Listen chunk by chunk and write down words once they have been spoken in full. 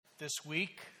This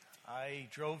week, I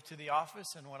drove to the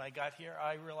office, and when I got here,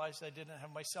 I realized I didn't have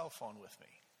my cell phone with me.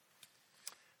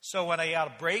 So when I got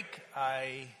a break,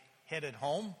 I headed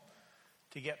home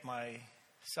to get my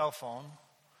cell phone,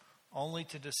 only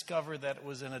to discover that it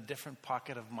was in a different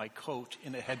pocket of my coat,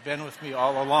 and it had been with me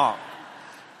all along.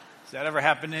 Has that ever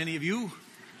happened to any of you?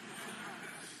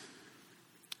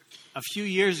 A few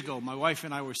years ago, my wife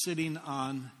and I were sitting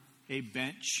on a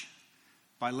bench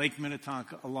by Lake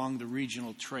Minnetonka along the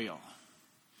regional trail.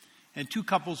 And two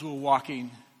couples were walking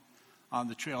on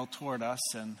the trail toward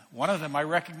us, and one of them I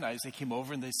recognized. They came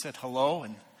over and they said hello,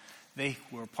 and they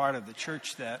were part of the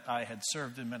church that I had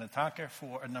served in Minnetonka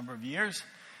for a number of years.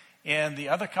 And the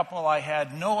other couple, I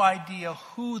had no idea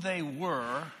who they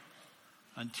were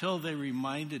until they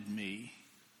reminded me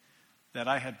that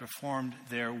I had performed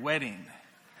their wedding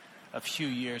a few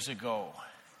years ago.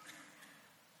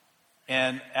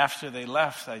 And after they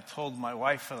left, I told my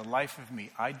wife, for the life of me,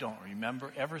 I don't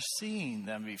remember ever seeing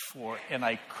them before, and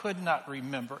I could not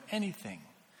remember anything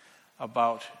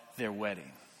about their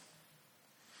wedding.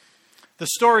 The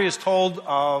story is told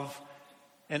of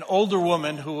an older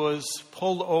woman who was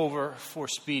pulled over for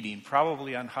speeding,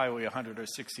 probably on Highway 100 or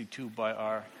 62 by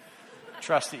our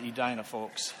trusty Edina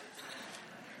folks.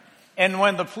 And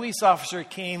when the police officer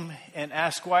came and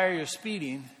asked, "Why are you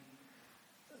speeding?"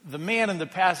 the man in the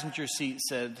passenger seat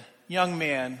said, "Young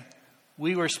man,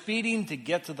 we were speeding to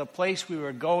get to the place we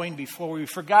were going before we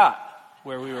forgot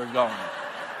where we were going."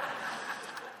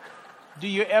 Do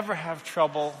you ever have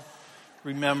trouble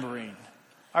remembering?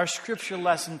 Our scripture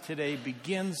lesson today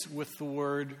begins with the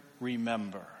word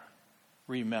remember.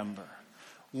 Remember.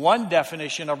 One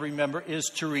definition of remember is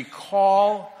to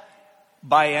recall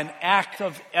by an act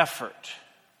of effort.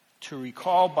 To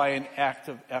recall by an act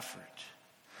of effort.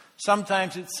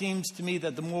 Sometimes it seems to me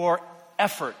that the more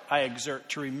effort I exert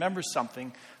to remember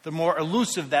something, the more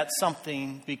elusive that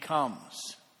something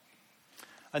becomes.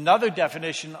 Another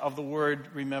definition of the word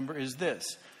remember is this: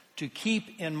 to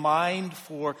keep in mind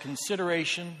for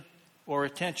consideration or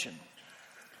attention.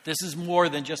 This is more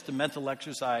than just a mental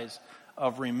exercise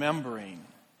of remembering.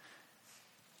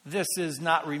 This is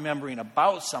not remembering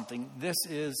about something. This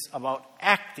is about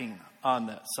acting on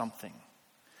that something.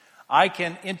 I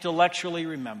can intellectually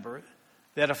remember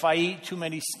that if I eat too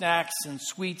many snacks and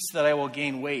sweets that I will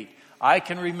gain weight. I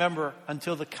can remember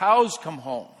until the cows come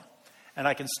home, and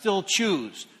I can still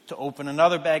choose to open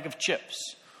another bag of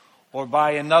chips or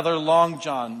buy another Long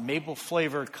John maple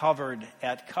flavor covered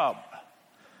at Cub.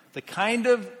 The kind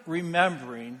of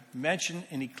remembering mentioned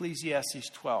in Ecclesiastes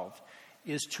 12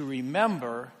 is to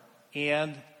remember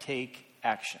and take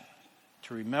action.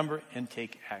 To remember and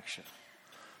take action.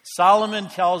 Solomon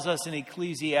tells us in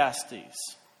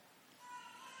Ecclesiastes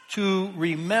to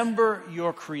remember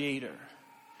your Creator.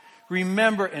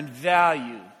 Remember and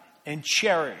value and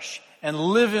cherish and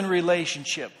live in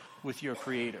relationship with your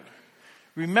Creator.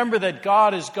 Remember that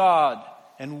God is God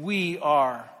and we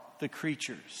are the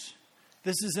creatures.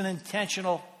 This is an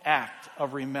intentional act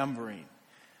of remembering,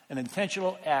 an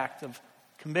intentional act of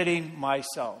committing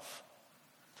myself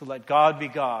to let God be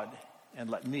God and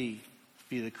let me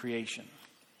be the creation.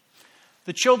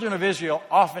 The children of Israel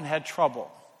often had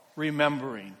trouble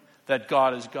remembering that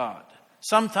God is God.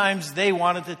 Sometimes they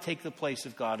wanted to take the place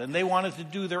of God, and they wanted to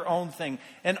do their own thing,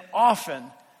 and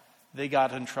often they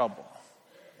got in trouble.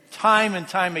 Time and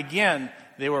time again,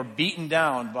 they were beaten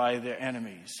down by their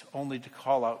enemies, only to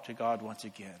call out to God once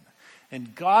again.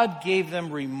 And God gave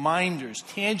them reminders,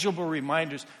 tangible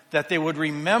reminders, that they would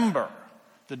remember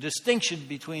the distinction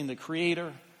between the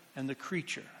Creator and the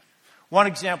creature. One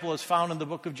example is found in the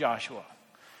book of Joshua.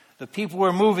 The people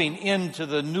were moving into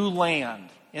the new land,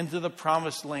 into the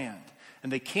promised land.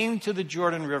 And they came to the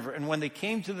Jordan River. And when they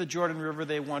came to the Jordan River,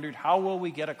 they wondered, how will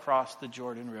we get across the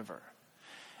Jordan River?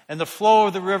 And the flow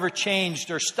of the river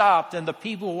changed or stopped, and the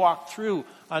people walked through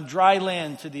on dry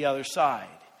land to the other side.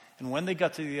 And when they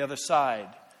got to the other side,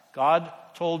 God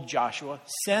told Joshua,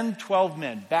 send 12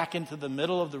 men back into the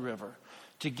middle of the river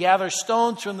to gather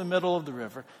stones from the middle of the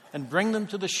river and bring them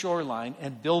to the shoreline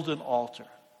and build an altar.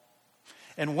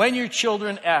 And when your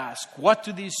children ask, what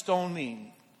do these stones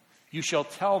mean? You shall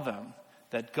tell them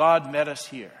that God met us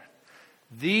here.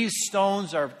 These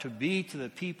stones are to be to the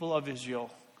people of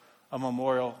Israel a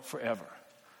memorial forever.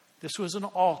 This was an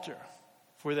altar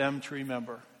for them to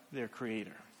remember their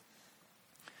Creator.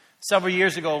 Several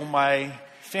years ago, my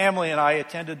family and I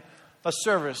attended a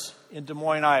service in Des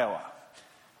Moines, Iowa.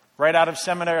 Right out of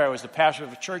seminary, I was the pastor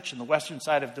of a church in the western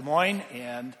side of Des Moines,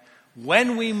 and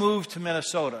when we moved to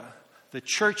Minnesota, the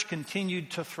church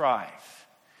continued to thrive.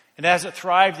 And as it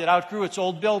thrived, it outgrew its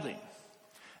old building.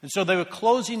 And so they were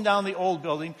closing down the old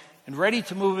building and ready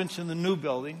to move into the new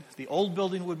building. The old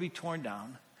building would be torn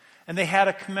down. And they had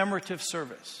a commemorative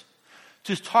service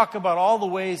to talk about all the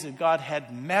ways that God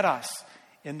had met us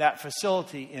in that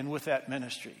facility and with that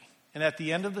ministry. And at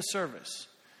the end of the service,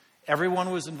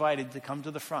 everyone was invited to come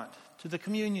to the front, to the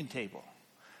communion table,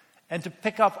 and to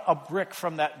pick up a brick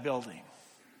from that building.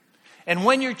 And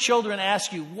when your children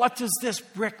ask you, what does this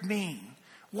brick mean?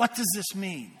 What does this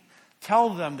mean? Tell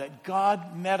them that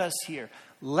God met us here.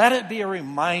 Let it be a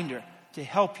reminder to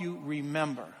help you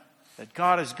remember that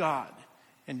God is God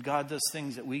and God does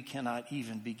things that we cannot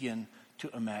even begin to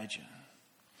imagine.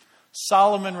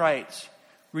 Solomon writes,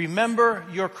 remember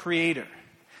your Creator.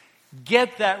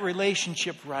 Get that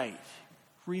relationship right.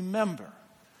 Remember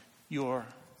your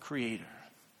Creator.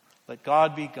 Let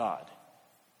God be God,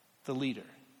 the leader,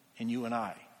 and you and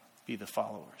I be the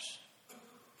followers.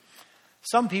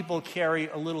 Some people carry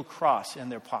a little cross in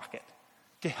their pocket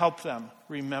to help them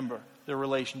remember their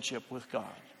relationship with God.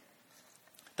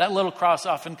 That little cross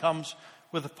often comes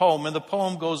with a poem, and the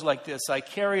poem goes like this: I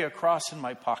carry a cross in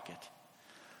my pocket,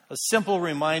 a simple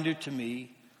reminder to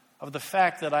me of the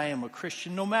fact that I am a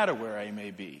Christian no matter where I may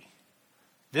be.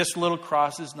 This little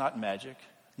cross is not magic,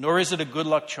 nor is it a good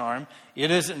luck charm.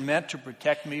 It isn't meant to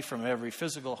protect me from every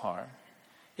physical harm.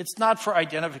 It's not for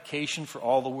identification for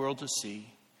all the world to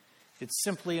see. It's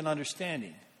simply an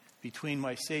understanding between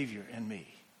my Savior and me.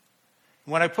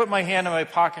 When I put my hand in my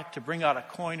pocket to bring out a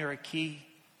coin or a key,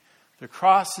 the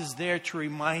cross is there to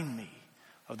remind me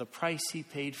of the price He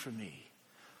paid for me.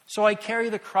 So I carry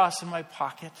the cross in my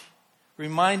pocket,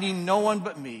 reminding no one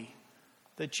but me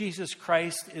that Jesus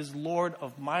Christ is Lord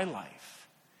of my life,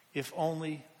 if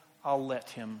only I'll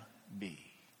let Him be.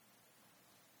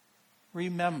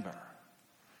 Remember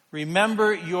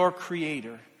your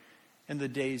Creator in the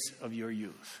days of your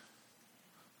youth.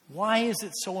 Why is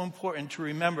it so important to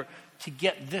remember to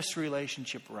get this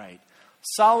relationship right?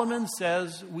 Solomon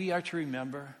says we are to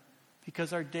remember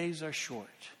because our days are short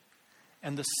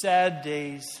and the sad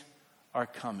days are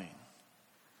coming.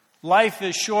 Life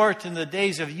is short and the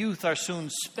days of youth are soon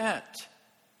spent.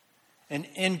 An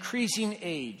increasing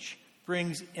age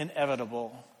brings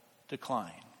inevitable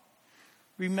decline.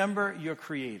 Remember your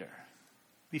Creator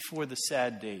before the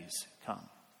sad days come.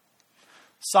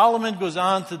 Solomon goes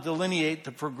on to delineate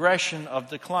the progression of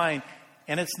decline,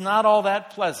 and it's not all that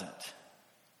pleasant.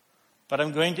 But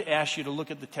I'm going to ask you to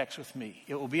look at the text with me.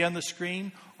 It will be on the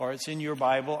screen, or it's in your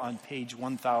Bible on page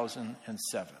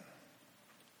 1007.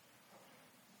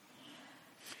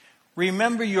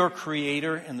 Remember your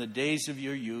Creator in the days of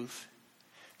your youth,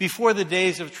 before the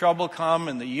days of trouble come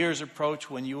and the years approach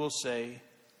when you will say,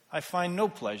 I find no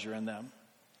pleasure in them.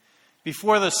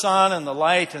 Before the sun and the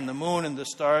light and the moon and the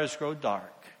stars grow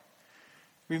dark.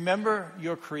 Remember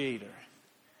your Creator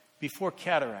before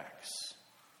cataracts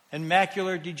and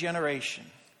macular degeneration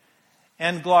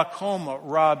and glaucoma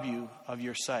rob you of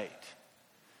your sight.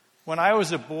 When I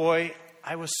was a boy,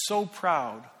 I was so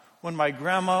proud when my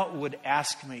grandma would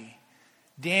ask me,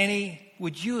 Danny,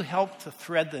 would you help to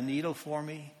thread the needle for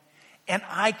me? And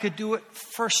I could do it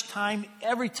first time,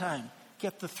 every time,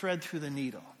 get the thread through the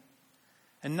needle.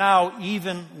 And now,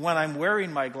 even when I'm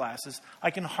wearing my glasses, I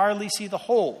can hardly see the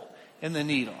hole in the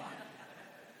needle.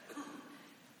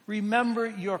 Remember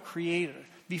your Creator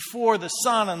before the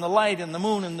sun and the light and the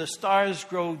moon and the stars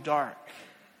grow dark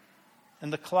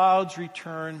and the clouds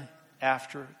return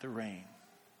after the rain.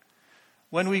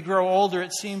 When we grow older,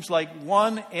 it seems like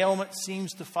one ailment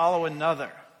seems to follow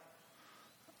another.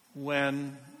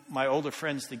 When my older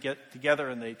friends get together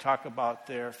and they talk about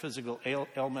their physical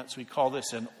ailments, we call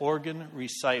this an organ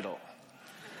recital.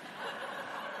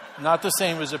 Not the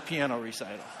same as a piano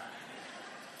recital.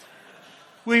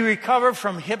 We recover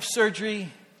from hip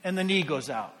surgery and the knee goes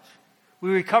out. We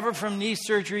recover from knee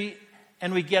surgery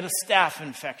and we get a staph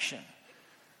infection.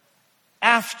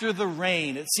 After the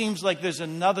rain, it seems like there's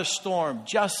another storm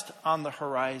just on the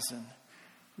horizon.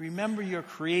 Remember your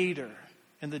Creator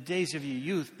in the days of your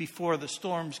youth before the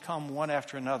storms come one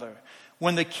after another.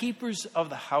 When the keepers of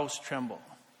the house tremble.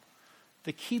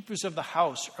 The keepers of the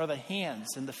house are the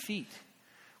hands and the feet,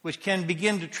 which can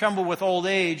begin to tremble with old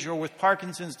age or with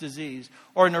Parkinson's disease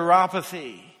or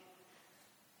neuropathy.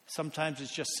 Sometimes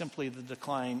it's just simply the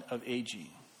decline of aging.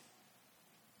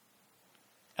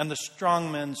 And the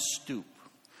strong men stoop.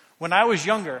 When I was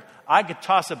younger, I could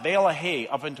toss a bale of hay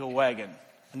up into a wagon.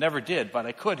 I never did, but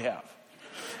I could have.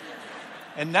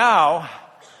 And now,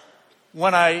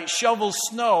 when I shovel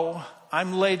snow,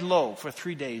 I'm laid low for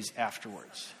 3 days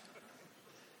afterwards.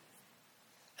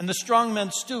 And the strong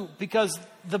men stoop because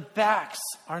the backs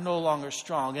are no longer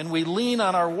strong. And we lean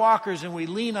on our walkers and we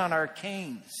lean on our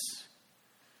canes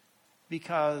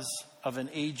because of an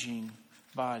aging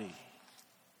body.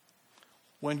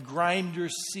 When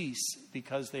grinders cease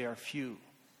because they are few.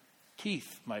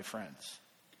 Teeth, my friends.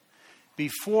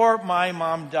 Before my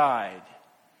mom died,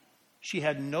 she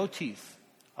had no teeth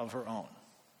of her own.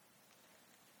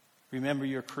 Remember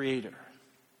your Creator.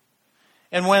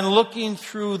 And when looking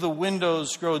through the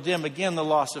windows grow dim, again the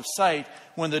loss of sight,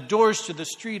 when the doors to the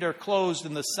street are closed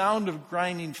and the sound of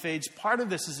grinding fades, part of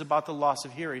this is about the loss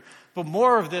of hearing, but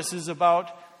more of this is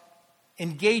about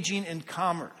engaging in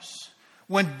commerce.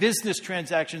 When business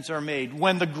transactions are made,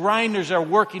 when the grinders are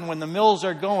working, when the mills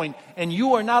are going, and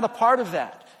you are not a part of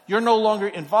that. You're no longer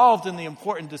involved in the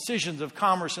important decisions of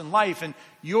commerce and life, and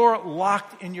you're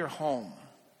locked in your home.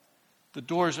 The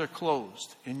doors are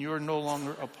closed, and you're no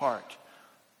longer a part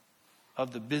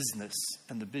of the business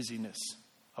and the busyness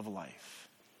of life.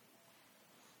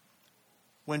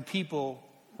 When people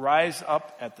rise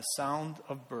up at the sound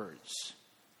of birds,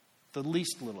 the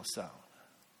least little sound.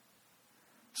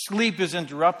 Sleep is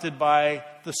interrupted by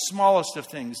the smallest of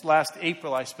things. Last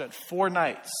April, I spent 4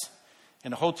 nights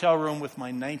in a hotel room with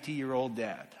my 90-year-old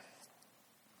dad.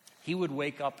 He would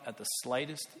wake up at the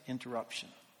slightest interruption.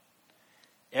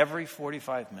 Every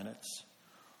 45 minutes,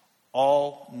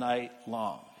 all night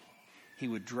long. He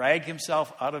would drag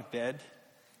himself out of bed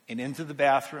and into the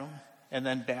bathroom and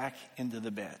then back into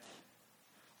the bed.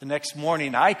 The next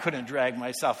morning, I couldn't drag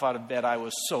myself out of bed. I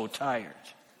was so tired.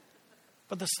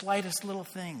 But the slightest little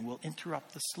thing will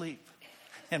interrupt the sleep.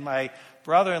 And my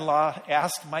brother-in-law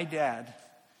asked my dad,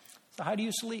 "So how do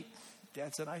you sleep?"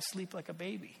 Dad said, "I sleep like a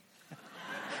baby."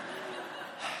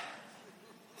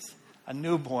 A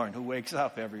newborn who wakes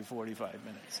up every 45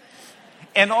 minutes.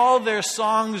 And all their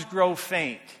songs grow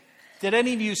faint. Did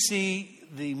any of you see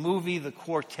the movie The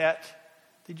Quartet?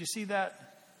 Did you see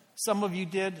that? Some of you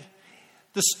did.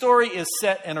 The story is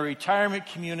set in a retirement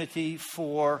community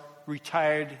for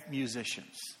retired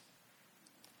musicians.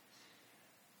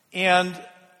 And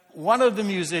one of the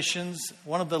musicians,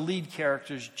 one of the lead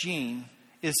characters, Jean,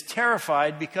 is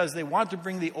terrified because they want to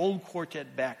bring the old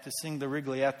quartet back to sing the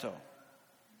Rigoletto.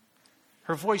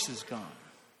 Her voice is gone.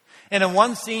 And in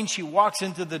one scene, she walks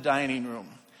into the dining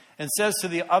room and says to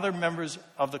the other members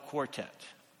of the quartet,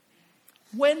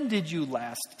 "When did you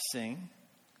last sing?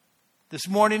 This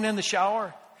morning in the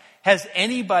shower? Has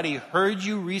anybody heard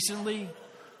you recently?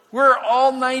 We're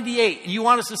all 98, and you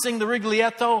want us to sing the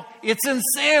Rigoletto? It's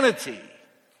insanity."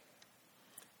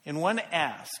 And when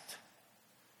asked,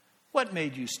 "What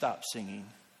made you stop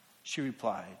singing?" she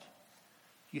replied,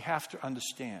 "You have to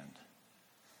understand,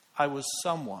 I was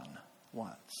someone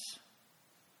once."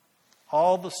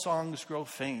 All the songs grow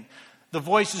faint. The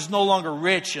voice is no longer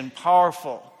rich and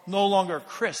powerful, no longer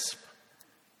crisp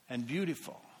and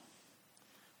beautiful.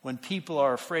 When people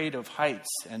are afraid of heights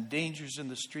and dangers in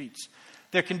the streets,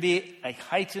 there can be a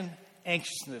heightened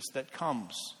anxiousness that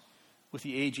comes with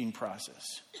the aging process.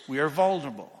 We are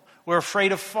vulnerable. We're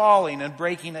afraid of falling and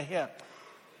breaking a hip.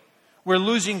 We're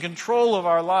losing control of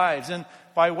our lives. And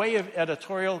by way of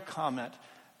editorial comment,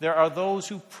 there are those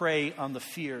who prey on the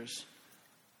fears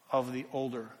of the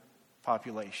older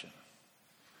population.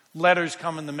 Letters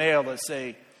come in the mail that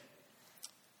say,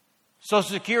 "Social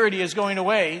Security is going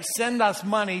away. Send us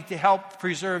money to help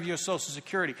preserve your Social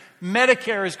Security.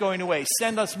 Medicare is going away.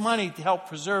 Send us money to help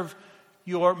preserve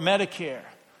your Medicare.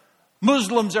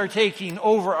 Muslims are taking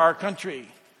over our country.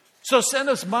 So send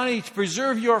us money to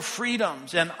preserve your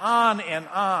freedoms," and on and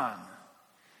on.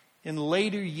 In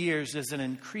later years, there's an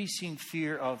increasing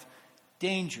fear of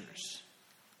dangers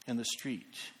in the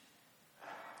street.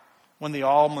 When the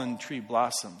almond tree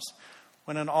blossoms,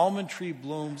 when an almond tree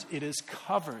blooms, it is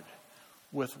covered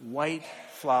with white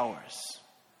flowers.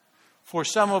 For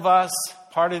some of us,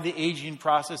 part of the aging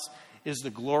process is the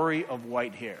glory of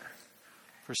white hair.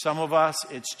 For some of us,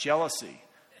 it's jealousy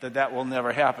that will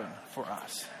never happen for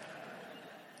us.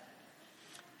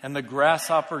 And the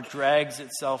grasshopper drags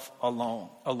itself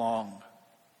along.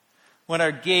 When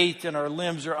our gait and our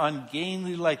limbs are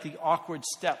ungainly like the awkward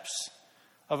steps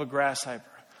of a grasshopper,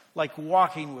 like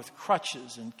walking with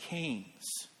crutches and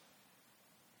canes.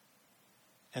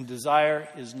 And desire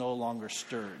is no longer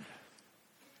stirred.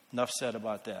 Enough said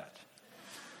about that.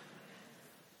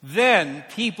 Then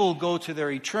people go to their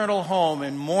eternal home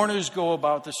and mourners go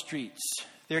about the streets.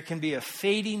 There can be a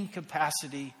fading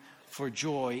capacity for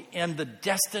joy, and the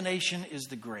destination is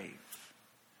the grave.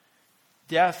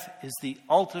 Death is the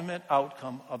ultimate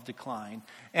outcome of decline,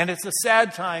 and it's a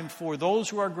sad time for those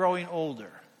who are growing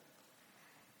older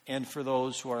and for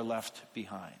those who are left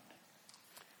behind.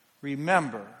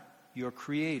 Remember your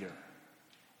Creator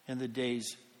in the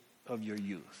days of your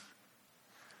youth.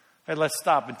 All right, let's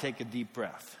stop and take a deep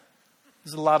breath.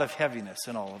 There's a lot of heaviness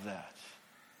in all of that.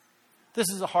 This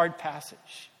is a hard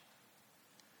passage.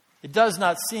 It does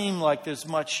not seem like there's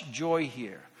much joy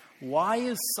here. Why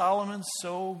is Solomon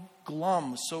so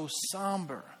glum, so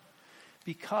somber?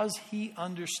 Because he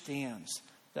understands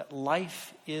that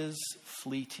life is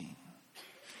fleeting.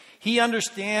 He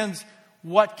understands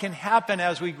what can happen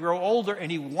as we grow older,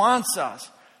 and he wants us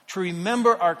to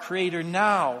remember our Creator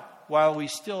now while we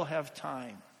still have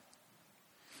time.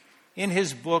 In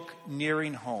his book,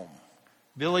 Nearing Home,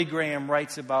 Billy Graham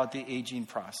writes about the aging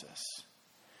process.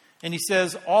 And he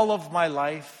says, all of my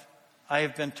life I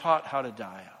have been taught how to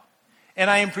die, and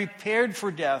I am prepared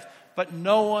for death, but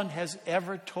no one has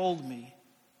ever told me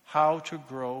how to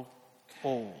grow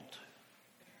old.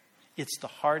 It's the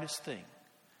hardest thing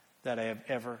that I have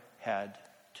ever had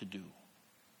to do.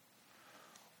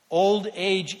 Old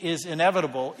age is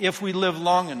inevitable if we live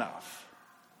long enough.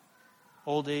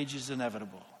 Old age is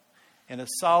inevitable. And as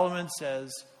Solomon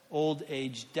says, old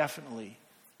age definitely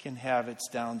can have its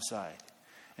downside.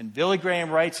 And Billy Graham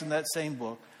writes in that same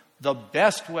book, the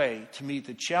best way to meet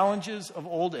the challenges of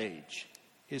old age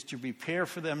is to prepare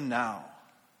for them now,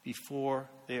 before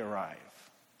they arrive.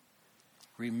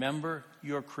 Remember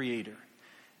your Creator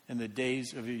in the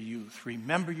days of your youth.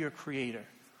 Remember your Creator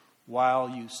while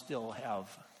you still have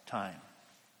time.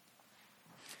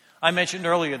 I mentioned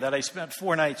earlier that I spent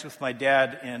 4 nights with my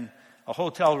dad in a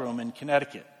hotel room in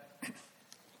Connecticut.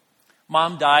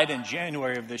 Mom died in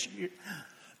January of this year.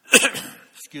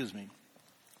 Excuse me.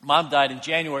 Mom died in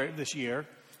January of this year,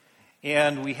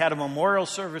 and we had a memorial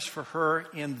service for her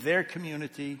in their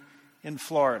community in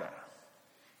Florida.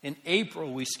 In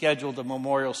April, we scheduled a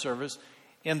memorial service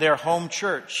in their home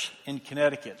church in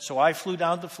Connecticut. So I flew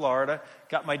down to Florida,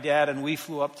 got my dad, and we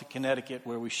flew up to Connecticut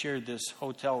where we shared this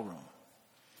hotel room.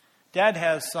 Dad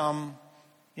has some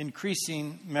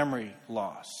increasing memory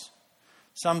loss.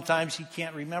 Sometimes he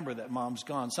can't remember that Mom's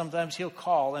gone. Sometimes he'll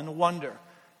call and wonder,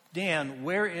 Dan,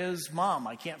 where is Mom?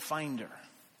 I can't find her.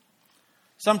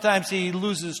 Sometimes he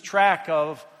loses track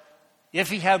of if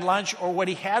he had lunch or what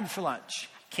he had for lunch.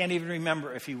 Can't even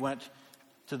remember if he went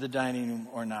to the dining room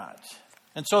or not.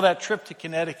 And so that trip to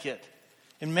Connecticut,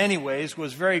 in many ways,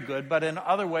 was very good, but in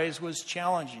other ways was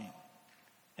challenging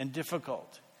and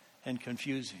difficult and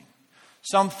confusing.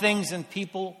 Some things and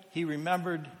people he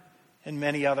remembered, and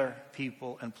many other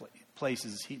people and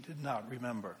places he did not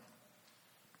remember.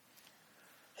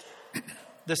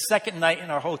 The second night in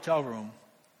our hotel room,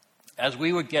 as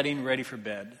we were getting ready for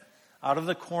bed, out of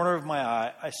the corner of my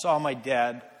eye, I saw my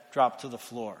dad drop to the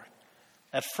floor.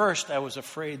 At first, I was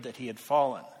afraid that he had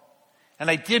fallen. And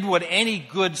I did what any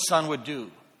good son would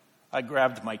do. I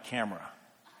grabbed my camera.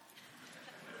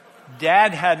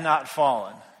 Dad had not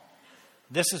fallen.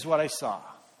 This is what I saw.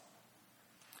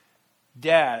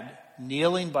 Dad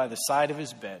kneeling by the side of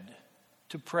his bed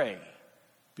to pray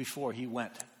before he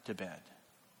went to bed.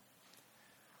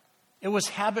 It was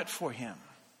habit for him.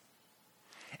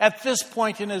 At this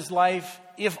point in his life,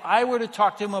 if I were to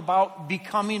talk to him about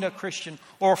becoming a Christian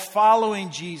or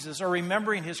following Jesus or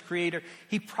remembering his Creator,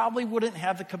 he probably wouldn't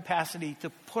have the capacity to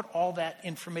put all that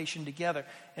information together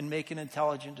and make an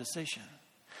intelligent decision.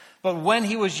 But when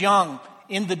he was young,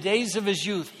 in the days of his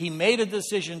youth, he made a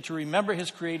decision to remember his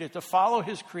Creator, to follow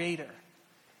his Creator.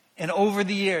 And over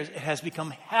the years, it has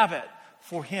become habit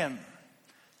for him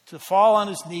to fall on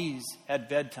his knees at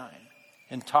bedtime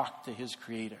and talk to his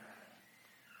Creator.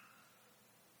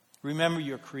 Remember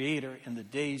your Creator in the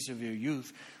days of your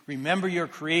youth. Remember your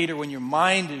Creator when your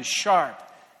mind is sharp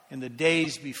in the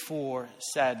days before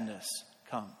sadness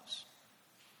comes.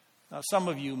 Now, some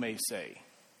of you may say,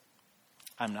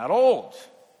 I'm not old.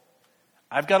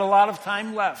 I've got a lot of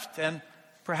time left. And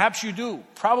perhaps you do.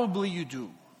 Probably you do.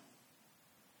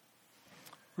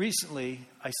 Recently,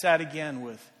 I sat again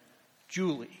with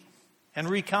Julie and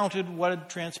recounted what had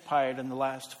transpired in the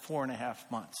last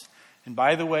 4.5 months. And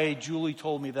by the way, Julie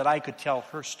told me that I could tell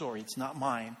her story. It's not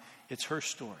mine. It's her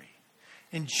story.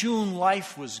 In June,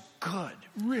 life was good,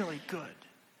 really good.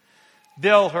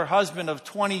 Bill, her husband of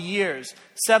 20 years,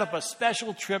 set up a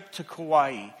special trip to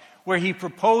Kauai, where he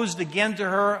proposed again to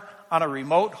her on a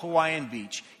remote Hawaiian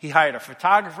beach. He hired a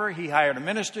photographer. He hired a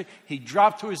minister. He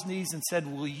dropped to his knees and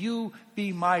said, will you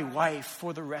be my wife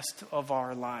for the rest of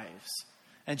our lives?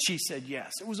 And she said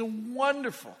yes. It was a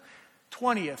wonderful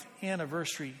 20th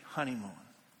anniversary honeymoon.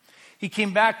 He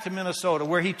came back to Minnesota,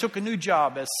 where he took a new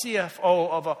job as CFO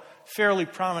of a fairly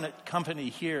prominent company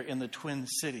here in the Twin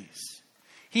Cities.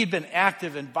 He had been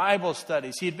active in Bible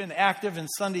studies. He had been active in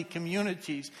Sunday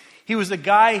communities. He was a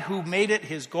guy who made it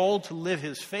his goal to live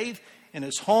his faith in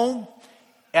his home,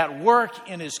 at work,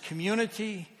 in his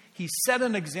community. He He set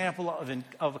an example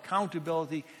of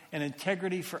accountability and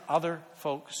integrity for other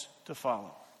folks to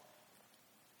follow.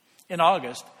 In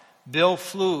August, Bill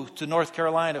flew to North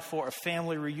Carolina for a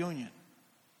family reunion.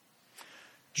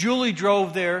 Julie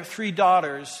drove their 3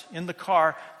 daughters in the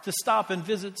car to stop and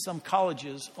visit some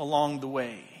colleges along the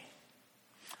way.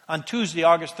 On Tuesday,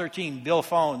 August 13, Bill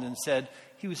phoned and said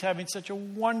he was having such a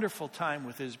wonderful time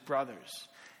with his brothers.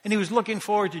 And he was looking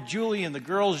forward to Julie and the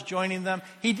girls joining them.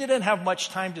 He didn't have much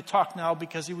time to talk now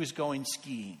because he was going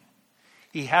skiing.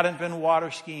 He hadn't been water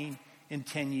skiing in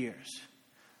 10 years.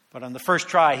 But on the first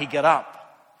try, he got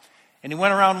up. And he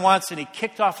went around once and he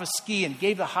kicked off a ski and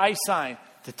gave the high sign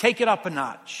to take it up a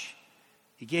notch.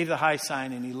 He gave the high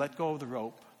sign and he let go of the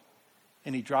rope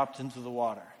and he dropped into the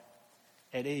water.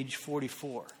 At age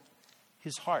 44,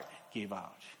 his heart gave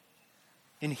out.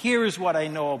 And here is what I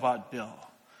know about Bill.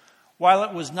 While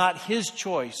it was not his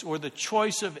choice or the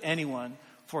choice of anyone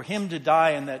for him to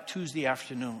die on that Tuesday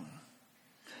afternoon,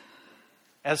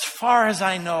 as far as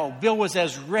I know, Bill was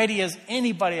as ready as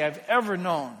anybody I've ever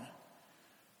known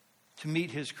to meet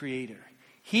his Creator.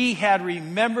 He had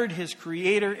remembered his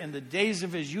Creator in the days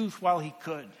of his youth while he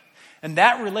could. And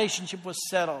that relationship was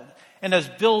settled. And as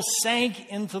Bill sank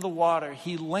into the water,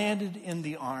 he landed in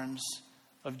the arms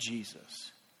of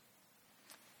Jesus.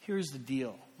 Here's the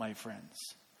deal, my friends.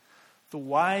 The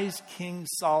wise King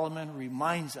Solomon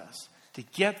reminds us to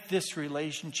get this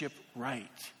relationship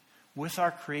right with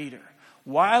our Creator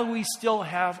while we still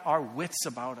have our wits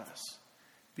about us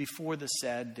before the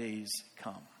sad days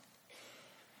come.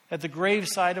 At the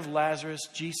graveside of Lazarus,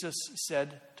 Jesus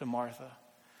said to Martha,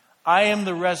 I am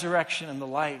the resurrection and the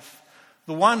life.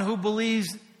 The one who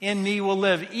believes in me will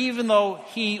live, even though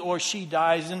he or she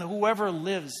dies, and whoever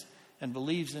lives and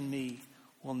believes in me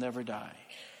will never die.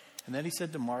 And then he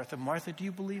said to Martha, Martha, do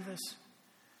you believe this?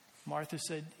 Martha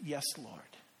said, yes, Lord,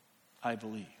 I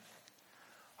believe.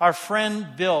 Our friend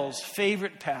Bill's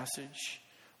favorite passage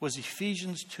was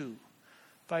Ephesians 2.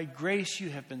 By grace you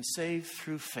have been saved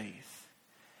through faith.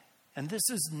 And this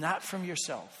is not from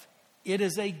yourself. It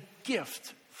is a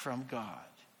gift from God.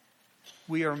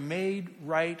 We are made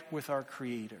right with our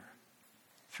Creator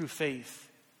through faith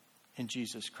in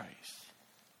Jesus Christ.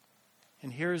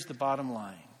 And here's the bottom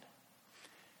line.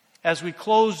 As we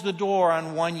close the door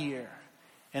on one year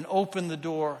and open the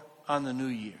door on the new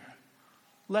year,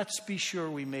 let's be sure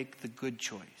we make the good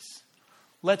choice.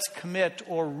 Let's commit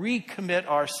or recommit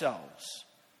ourselves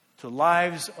to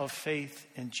lives of faith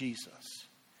in Jesus.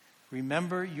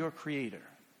 Remember your Creator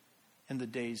in the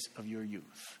days of your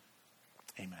youth.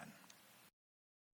 Amen.